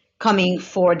be coming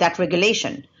for that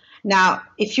regulation. Now,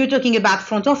 if you're talking about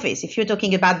front office, if you're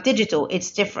talking about digital,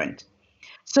 it's different.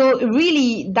 So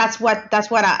really, that's what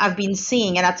I've been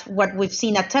seeing, and that's what we've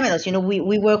seen at Temenos.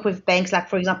 We work with banks like,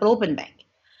 for example, Open Bank.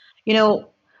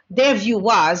 Their view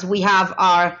was we have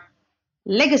our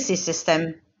legacy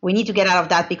system. We need to get out of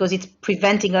that because it's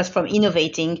preventing us from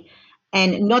innovating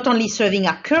and not only serving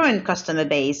our current customer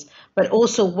base, but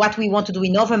also what we want to do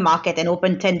in other market and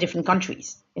open 10 different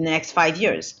countries in the next 5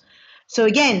 years. So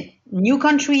again, new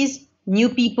countries, new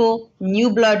people, new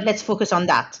blood. Let's focus on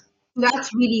that.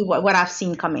 That's really what I've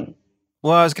seen coming.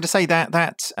 Well, I was going to say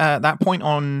that point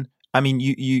on. I mean,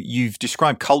 you've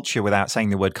described culture without saying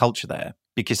the word culture there,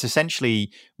 because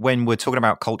essentially, when we're talking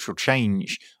about cultural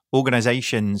change,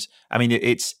 organizations, I mean,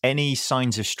 it's any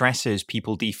signs of stressors,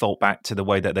 people default back to the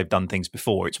way that they've done things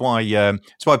before. It's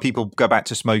why people go back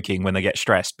to smoking when they get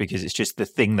stressed, because it's just the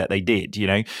thing that they did,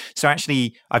 So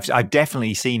actually, I've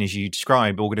definitely seen, as you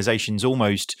describe, organizations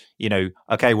almost,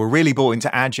 okay, we're really bought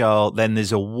into Agile, then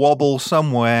there's a wobble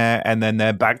somewhere, and then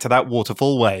they're back to that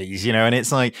waterfall ways, and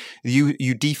it's like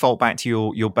you default back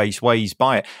to your base ways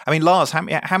by it. I mean, Lars,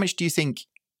 how much do you think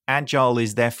Agile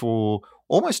is therefore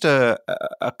almost a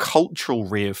cultural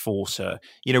reinforcer?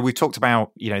 We've talked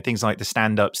about, things like the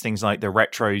stand-ups, things like the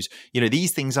retros.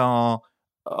 These things are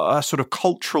sort of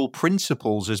cultural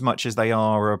principles as much as they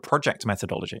are a project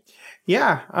methodology.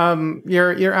 Yeah,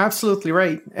 you're absolutely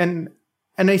right. And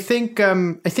I think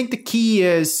the key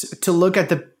is to look at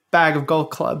the bag of golf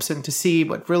clubs and to see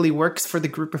what really works for the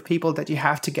group of people that you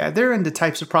have together and the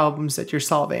types of problems that you're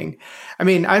solving. I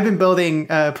mean, I've been building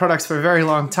products for a very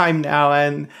long time now,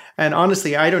 and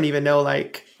honestly, I don't even know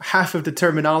like half of the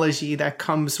terminology that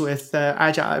comes with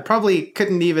Agile. I probably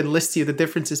couldn't even list you the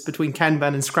differences between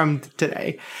Kanban and Scrum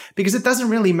today, because it doesn't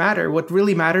really matter. What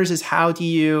really matters is how do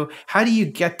you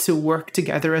get to work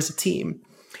together as a team.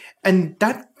 And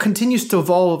that continues to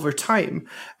evolve over time.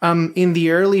 In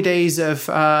the early days of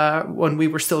when we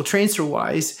were still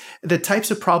TransferWise, the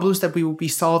types of problems that we would be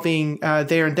solving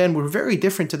there and then were very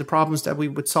different to the problems that we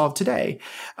would solve today.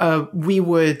 We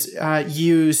would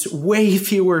use way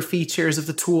fewer features of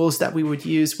the tools that we would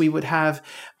use. We would have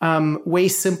way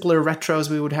simpler retros.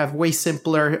 We would have way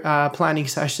simpler planning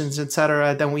sessions,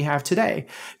 etc., than we have today.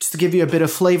 Just to give you a bit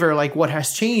of flavor, like what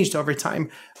has changed over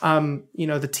time.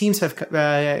 The teams have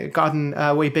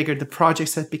gotten way bigger. The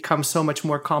projects have become so much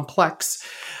more complex.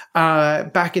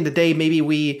 Back in the day, maybe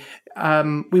we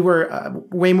were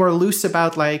way more loose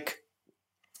about like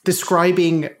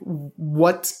describing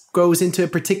what goes into a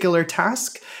particular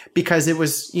task, because it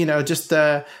was, just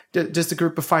a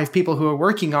group of 5 people who are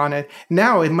working on it.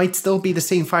 Now it might still be the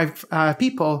same 5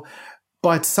 people,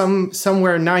 but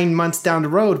somewhere 9 months down the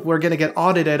road, we're going to get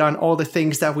audited on all the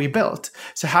things that we built.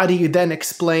 So how do you then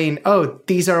explain, oh,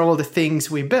 these are all the things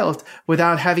we built,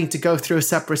 without having to go through a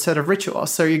separate set of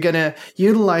rituals? So you're going to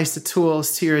utilize the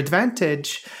tools to your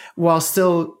advantage while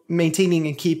still maintaining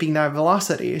and keeping that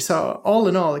velocity. So all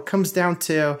in all, it comes down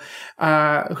to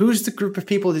who's the group of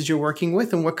people that you're working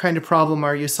with and what kind of problem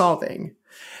are you solving,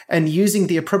 and using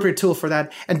the appropriate tool for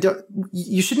that. And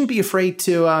you shouldn't be afraid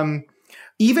to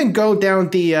even go down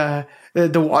the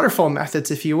waterfall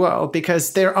methods, if you will,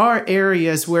 because there are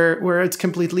areas where it's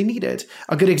completely needed.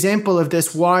 A good example of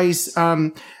this, Wise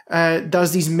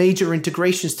does these major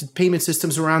integrations to payment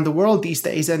systems around the world these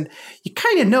days, and you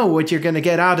kind of know what you're going to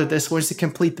get out of this once you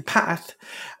complete the path.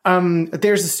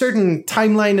 There's a certain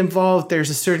timeline involved. There's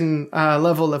a certain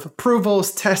level of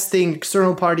approvals, testing,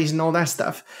 external parties, and all that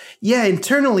stuff. Yeah,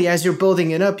 internally, as you're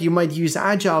building it up, you might use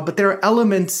Agile, but there are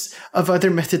elements of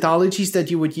other methodologies that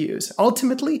you would use.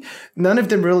 Ultimately, none of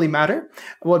them really matter.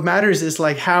 What matters is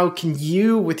like, how can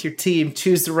you, with your team,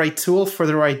 choose the right tool for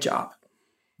the right job?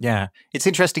 Yeah, it's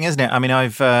interesting, isn't it? I mean,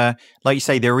 I've, like you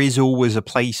say, there is always a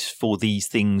place for these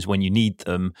things when you need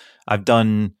them. I've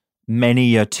done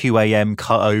many a 2 a.m.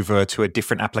 cut over to a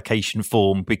different application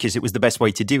form because it was the best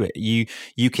way to do it.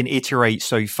 You can iterate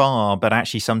so far, but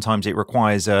actually sometimes it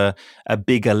requires a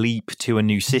bigger leap to a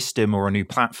new system or a new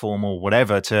platform or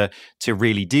whatever to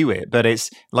really do it. But it's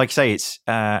like I say, it's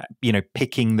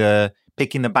picking the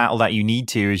picking the battle that you need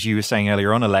to, as you were saying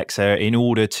earlier on, Alexa, in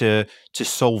order to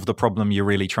solve the problem you're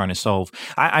really trying to solve.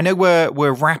 I know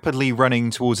we're rapidly running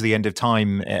towards the end of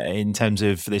time in terms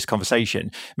of this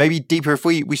conversation. Maybe Deepa, if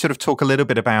we sort of talk a little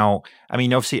bit about, I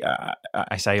mean, obviously,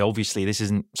 I say obviously this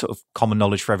isn't sort of common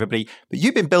knowledge for everybody, but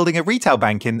you've been building a retail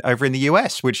bank over in the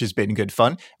US, which has been good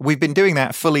fun. We've been doing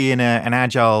that fully in an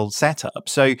agile setup.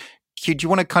 So do you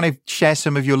want to kind of share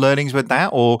some of your learnings with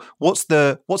that, or what's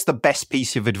the best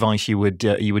piece of advice you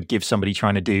would give somebody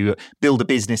trying to build a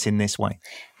business in this way?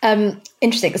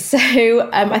 Interesting. So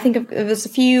I think there's a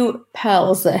few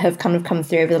pearls that have kind of come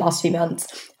through over the last few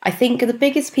months. I think the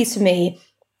biggest piece for me,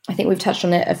 I think we've touched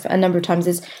on it a number of times,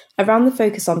 is around the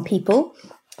focus on people.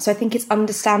 So I think it's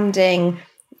understanding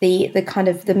the kind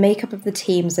of the makeup of the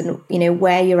teams and,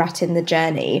 where you're at in the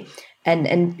journey.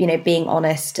 And being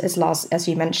honest, as Lars, as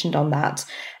you mentioned on that.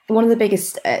 One of the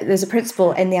biggest, there's a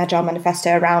principle in the Agile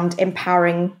Manifesto around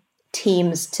empowering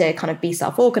teams to kind of be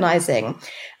self-organizing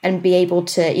and be able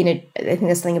to, I think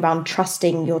there's something around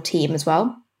trusting your team as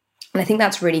well. And I think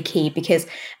that's really key, because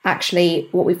actually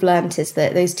what we've learned is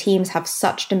that those teams have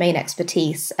such domain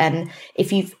expertise. And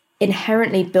if you've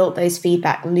inherently built those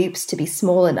feedback loops to be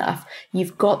small enough,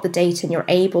 you've got the data and you're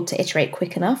able to iterate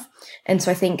quick enough. And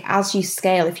so I think as you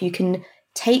scale, if you can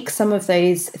take some of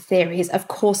those theories, of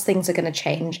course, things are going to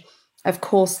change. Of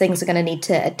course, things are going to need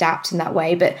to adapt in that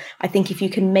way. But I think if you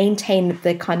can maintain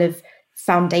the kind of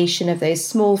foundation of those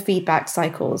small feedback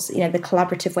cycles, the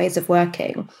collaborative ways of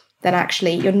working, then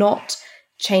actually you're not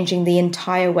changing the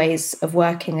entire ways of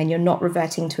working and you're not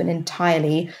reverting to an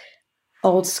entirely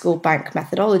old school bank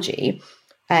methodology.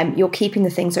 You're keeping the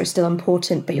things that are still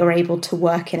important, but you're able to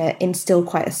work in still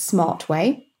quite a smart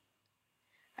way.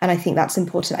 And I think that's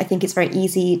important. I think it's very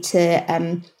easy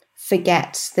to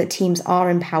forget that teams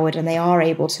are empowered and they are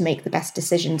able to make the best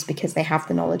decisions because they have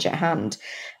the knowledge at hand.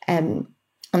 And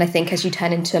I think as you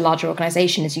turn into a larger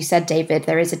organization, as you said, David,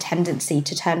 there is a tendency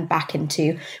to turn back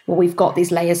into, well, we've got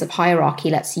these layers of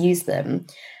hierarchy, let's use them.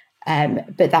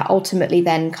 But that ultimately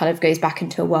then kind of goes back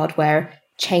into a world where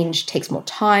change takes more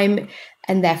time,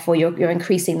 and therefore you're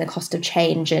increasing the cost of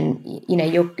change, and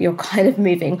you're kind of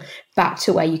moving back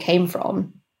to where you came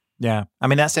from. Yeah, I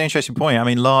mean that's an interesting point. I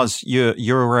mean, Lars, you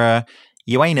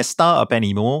ain't a startup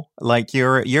anymore. Like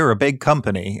you're a big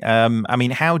company. I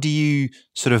mean, how do you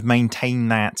sort of maintain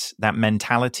that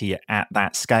mentality at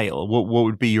that scale? What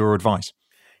would be your advice?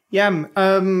 Yeah,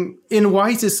 in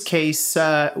Wise's case,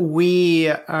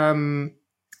 we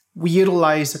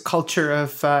utilize a culture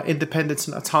of independence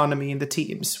and autonomy in the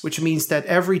teams, which means that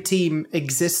every team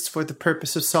exists for the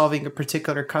purpose of solving a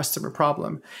particular customer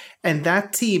problem. And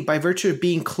that team, by virtue of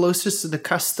being closest to the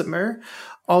customer,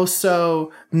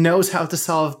 also knows how to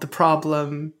solve the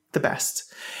problem the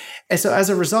best. And so as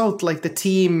a result, like the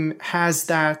team has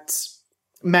that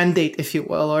mandate, if you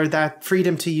will, or that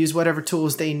freedom to use whatever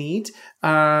tools they need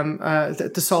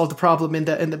to solve the problem in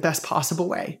the best possible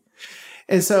way.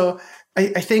 And so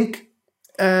I think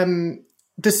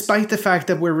despite the fact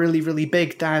that we're really, really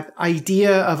big, that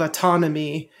idea of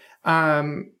autonomy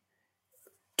turns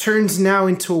now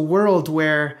into a world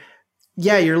where,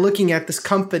 yeah, you're looking at this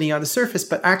company on the surface,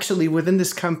 but actually within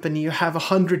this company, you have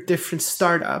 100 different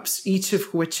startups, each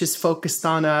of which is focused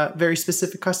on a very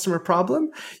specific customer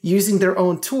problem, using their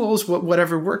own tools,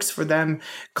 whatever works for them,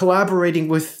 collaborating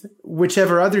with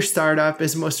whichever other startup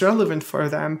is most relevant for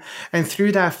them. And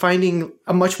through that, finding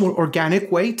a much more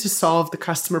organic way to solve the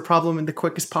customer problem in the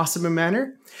quickest possible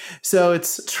manner. So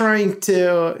it's trying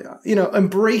to,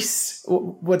 embrace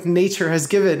what nature has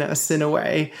given us in a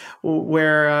way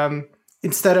where,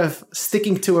 instead of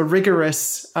sticking to a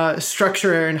rigorous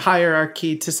structure and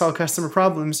hierarchy to solve customer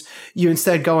problems, you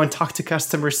instead go and talk to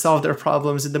customers, solve their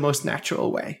problems in the most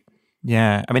natural way.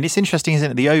 Yeah. I mean, it's interesting,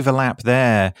 isn't it? The overlap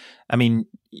there. I mean,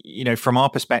 from our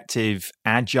perspective,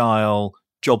 agile,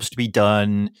 jobs to be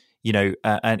done,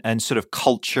 and sort of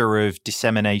culture of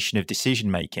dissemination of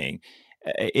decision making.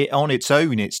 It on its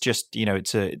own, it's just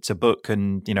it's a book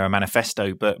and a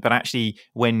manifesto, but actually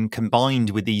when combined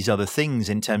with these other things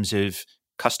in terms of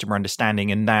customer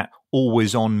understanding and that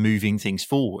always on moving things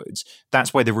forwards,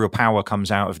 that's where the real power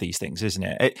comes out of these things, isn't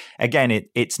it?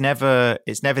 It's never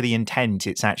the intent,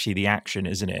 it's actually the action,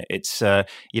 isn't it? It's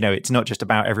it's not just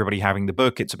about everybody having the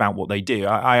book, it's about what they do.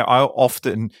 I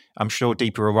often, I'm sure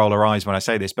Deepa will roll her eyes when I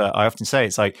say this, but I often say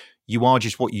it's like you are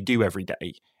just what you do every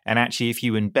day. And actually, if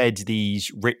you embed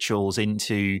these rituals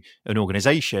into an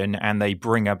organization and they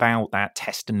bring about that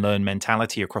test and learn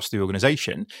mentality across the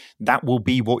organization, that will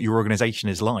be what your organization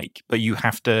is like. But you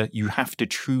have to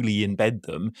truly embed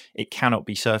them. It cannot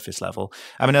be surface level.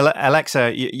 I mean,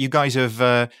 Alexa, you guys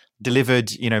have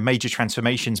delivered, major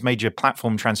transformations, major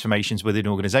platform transformations within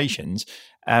organizations.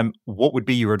 What would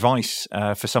be your advice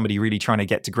for somebody really trying to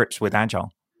get to grips with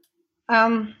Agile?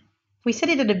 We said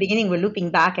it at the beginning, we're looping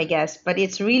back, I guess, but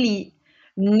it's really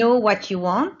know what you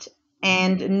want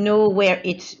and know where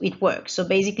it works. So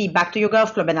basically back to your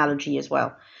golf club analogy as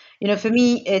well. For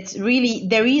me, it's really,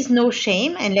 there is no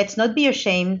shame, and let's not be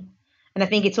ashamed. And I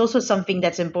think it's also something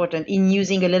that's important in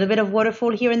using a little bit of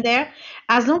waterfall here and there.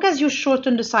 As long as you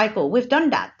shorten the cycle, we've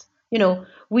done that.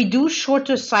 We do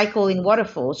shorter cycle in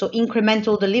waterfall, so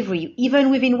incremental delivery,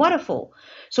 even within waterfall.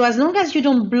 So as long as you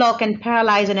don't block and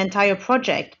paralyze an entire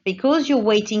project because you're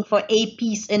waiting for a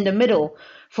piece in the middle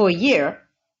for a year,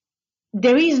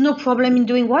 there is no problem in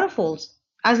doing waterfalls.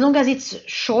 As long as it's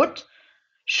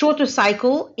shorter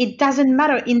cycle, it doesn't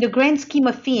matter. In the grand scheme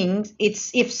of things,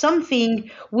 it's if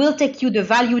something will take you the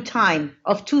value time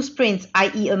of 2 sprints,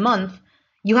 i.e. a month,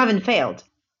 you haven't failed.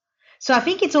 So I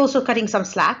think it's also cutting some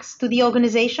slacks to the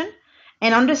organization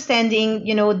and understanding,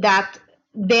 that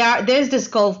there's this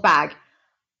golf bag.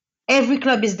 Every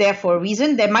club is there for a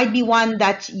reason. There might be one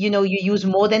that, you use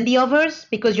more than the others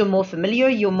because you're more familiar,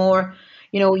 you're more,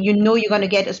 you're going to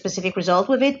get a specific result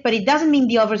with it, but it doesn't mean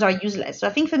the others are useless. So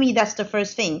I think for me, that's the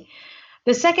first thing.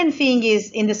 The second thing is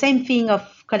in the same thing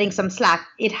of cutting some slack.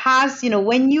 It has,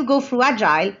 when you go through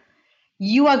Agile,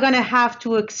 you are going to have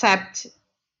to accept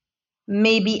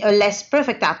maybe a less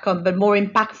perfect outcome, but more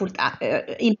impactful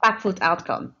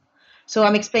outcome. So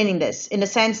I'm explaining this in the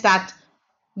sense that,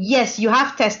 yes, you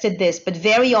have tested this, but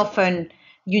very often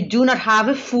you do not have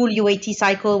a full UAT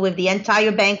cycle with the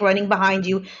entire bank running behind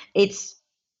you. It's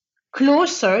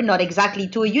closer, not exactly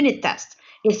to a unit test.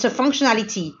 It's a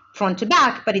functionality front to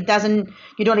back, but you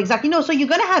don't exactly know. So you're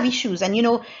going to have issues. And,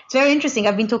 it's very interesting.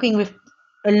 I've been talking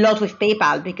a lot with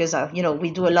PayPal because,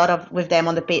 we do a lot with them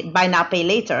on the buy now, pay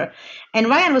later. And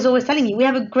Ryan was always telling me, we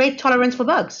have a great tolerance for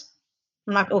bugs.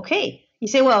 I'm like, okay. You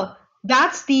say, well,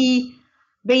 that's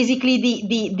basically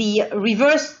the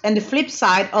reverse and the flip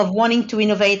side of wanting to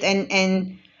innovate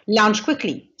and launch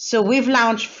quickly. So we've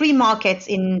launched 3 markets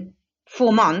in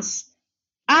 4 months.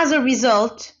 As a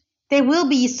result, there will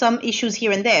be some issues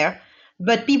here and there,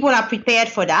 but people are prepared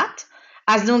for that.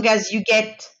 As long as you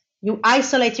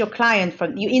insulate your clients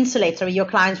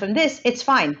from this, it's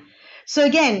fine. So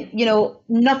again,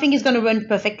 nothing is going to run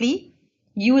perfectly.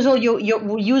 Use all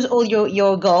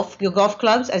your golf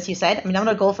clubs, as you said. I mean, I'm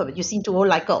not a golfer, but you seem to all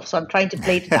like golf, so I'm trying to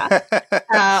play to that.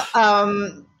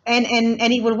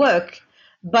 And it will work.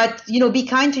 But be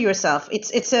kind to yourself.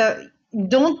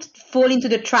 Don't fall into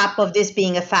the trap of this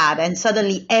being a fad and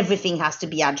suddenly everything has to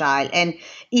be agile. And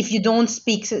if you don't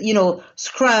speak,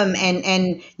 Scrum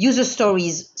and user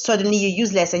stories, suddenly you're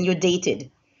useless and you're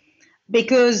dated.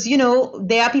 Because,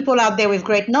 there are people out there with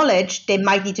great knowledge. They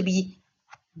might need to be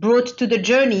brought to the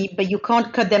journey, but you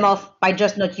can't cut them off by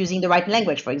just not using the right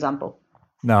language, for example.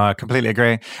 No, I completely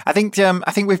agree. I think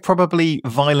we've probably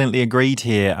violently agreed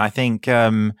here. I think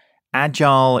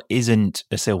Agile isn't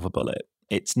a silver bullet.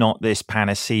 It's not this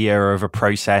panacea of a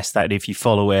process that if you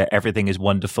follow it, everything is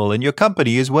wonderful and your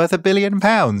company is worth £1 billion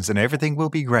and everything will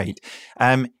be great.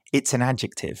 It's an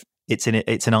adjective. It's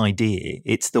an idea.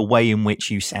 It's the way in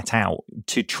which you set out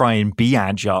to try and be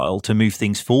agile, to move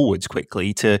things forwards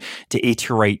quickly, to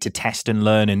iterate, to test and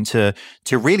learn, and to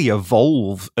really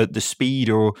evolve at the speed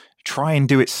or try and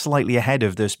do it slightly ahead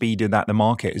of the speed that the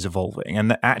market is evolving.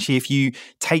 And actually, if you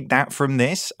take that from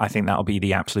this, I think that'll be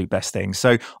the absolute best thing.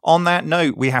 So on that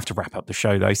note, we have to wrap up the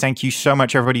show, though. Thank you so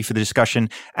much, everybody, for the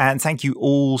discussion. And thank you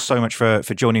all so much for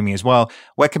joining me as well.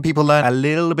 Where can people learn a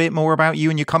little bit more about you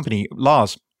and your company?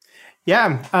 Lars?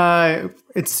 Yeah,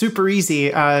 it's super easy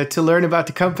to learn about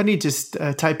the company. Just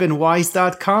type in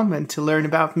wise.com, and to learn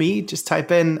about me, just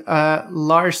type in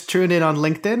Lars Trunin on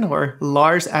LinkedIn or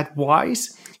Lars at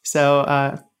Wise.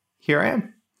 So here I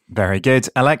am. Very good.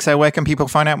 Alexa, where can people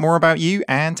find out more about you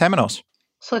and Temenos?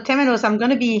 So Temenos, I'm going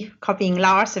to be copying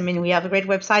Lars. I mean, we have a great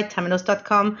website,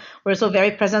 temenos.com. We're also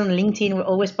very present on LinkedIn. We're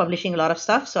always publishing a lot of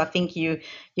stuff. So I think you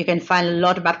can find a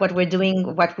lot about what we're doing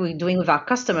with our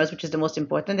customers, which is the most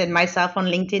important. And myself on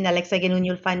LinkedIn, Alexa Genoun,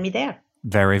 you'll find me there.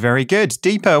 Very, very good.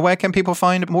 Deepa, where can people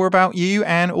find more about you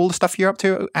and all the stuff you're up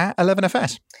to at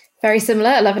 11FS? Very similar,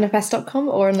 11fs.com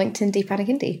or on LinkedIn, Deepa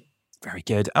Anakindy. Very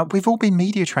good. We've all been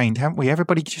media trained, haven't we?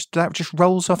 That just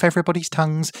rolls off everybody's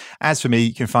tongues. As for me,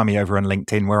 you can find me over on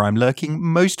LinkedIn, where I'm lurking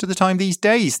most of the time these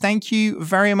days. Thank you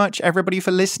very much, everybody,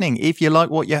 for listening. If you like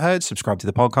what you heard, subscribe to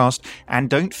the podcast, and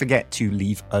don't forget to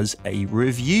leave us a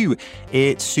review.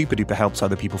 It super duper helps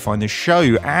other people find the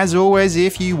show. As always,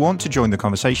 if you want to join the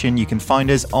conversation, you can find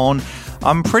us on,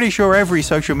 I'm pretty sure, every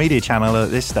social media channel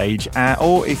at this stage.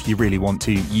 Or if you really want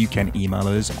to, you can email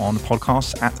us on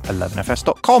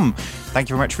podcasts@11fs.com. Thank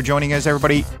you very much for joining us,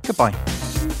 everybody. Goodbye.